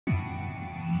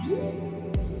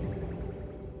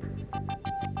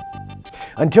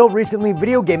Until recently,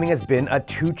 video gaming has been a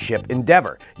two-chip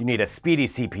endeavor. You need a speedy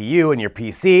CPU in your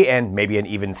PC and maybe an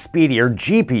even speedier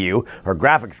GPU or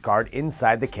graphics card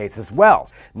inside the case as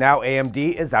well. Now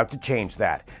AMD is out to change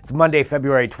that. It's Monday,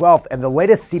 February 12th, and the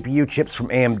latest CPU chips from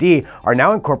AMD are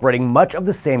now incorporating much of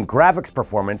the same graphics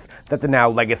performance that the now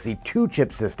legacy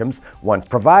two-chip systems once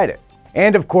provided.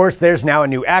 And of course, there's now a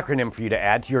new acronym for you to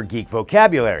add to your geek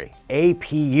vocabulary: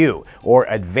 APU, or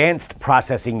Advanced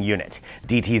Processing Unit.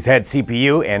 DT's head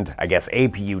CPU and, I guess,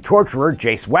 APU torturer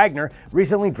Jayce Wagner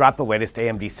recently dropped the latest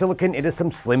AMD silicon into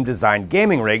some slim design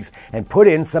gaming rigs and put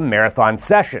in some marathon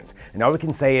sessions. And all we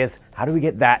can say is, how do we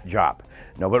get that job?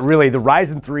 No, but really, the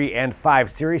Ryzen 3 and 5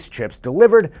 series chips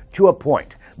delivered to a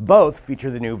point. Both feature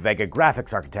the new VEGA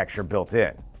graphics architecture built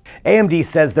in. AMD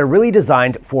says they're really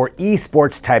designed for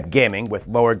esports type gaming with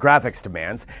lower graphics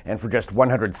demands, and for just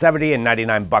 $170 and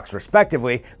 $99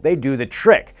 respectively, they do the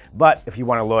trick. But if you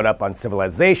want to load up on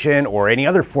Civilization or any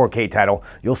other 4K title,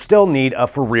 you'll still need a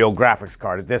for real graphics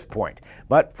card at this point.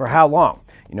 But for how long?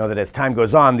 You know that as time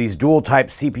goes on, these dual type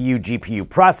CPU-GPU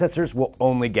processors will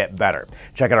only get better.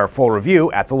 Check out our full review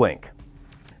at the link.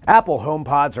 Apple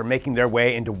HomePods are making their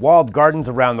way into walled gardens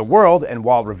around the world, and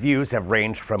while reviews have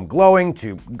ranged from glowing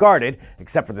to guarded,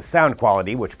 except for the sound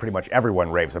quality, which pretty much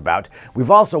everyone raves about, we've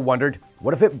also wondered,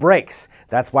 what if it breaks?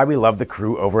 That's why we love the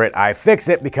crew over at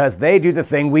iFixit, because they do the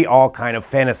thing we all kind of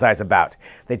fantasize about.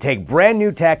 They take brand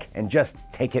new tech and just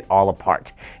take it all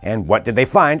apart. And what did they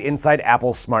find inside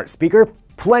Apple's smart speaker?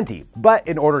 Plenty, but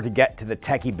in order to get to the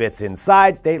techie bits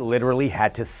inside, they literally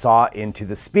had to saw into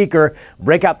the speaker,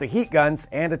 break out the heat guns,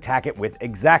 and attack it with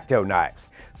X-Acto knives.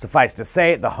 Suffice to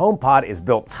say, the HomePod is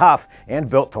built tough and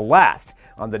built to last.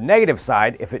 On the negative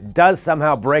side, if it does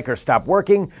somehow break or stop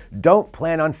working, don't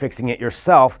plan on fixing it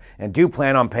yourself, and do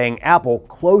plan on paying Apple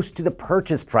close to the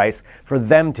purchase price for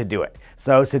them to do it.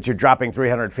 So since you're dropping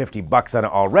 $350 on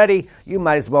it already, you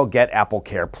might as well get Apple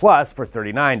Care Plus for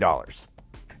 $39.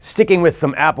 Sticking with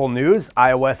some Apple news,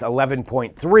 iOS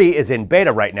 11.3 is in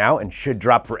beta right now and should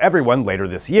drop for everyone later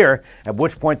this year, at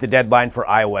which point the deadline for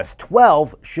iOS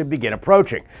 12 should begin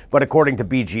approaching. But according to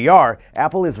BGR,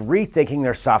 Apple is rethinking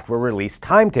their software release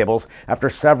timetables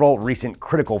after several recent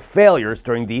critical failures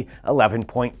during the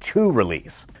 11.2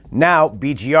 release. Now,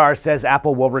 BGR says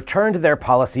Apple will return to their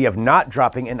policy of not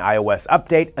dropping an iOS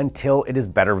update until it is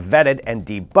better vetted and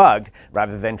debugged,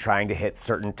 rather than trying to hit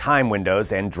certain time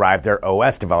windows and drive their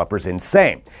OS developers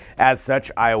insane. As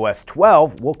such, iOS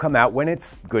 12 will come out when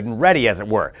it's good and ready, as it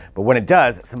were. But when it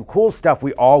does, some cool stuff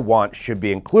we all want should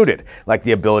be included, like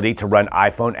the ability to run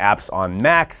iPhone apps on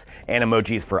Macs, and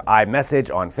emojis for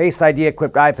iMessage on Face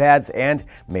ID-equipped iPads, and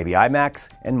maybe iMacs,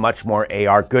 and much more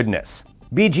AR goodness.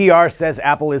 BGR says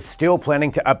Apple is still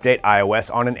planning to update iOS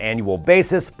on an annual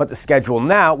basis, but the schedule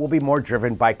now will be more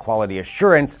driven by quality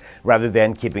assurance rather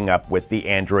than keeping up with the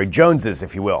Android Joneses,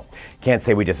 if you will. Can't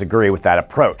say we disagree with that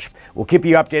approach. We'll keep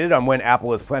you updated on when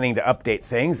Apple is planning to update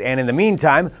things, and in the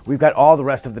meantime, we've got all the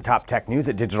rest of the top tech news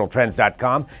at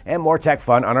digitaltrends.com and more tech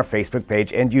fun on our Facebook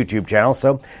page and YouTube channel,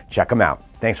 so check them out.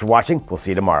 Thanks for watching. We'll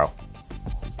see you tomorrow.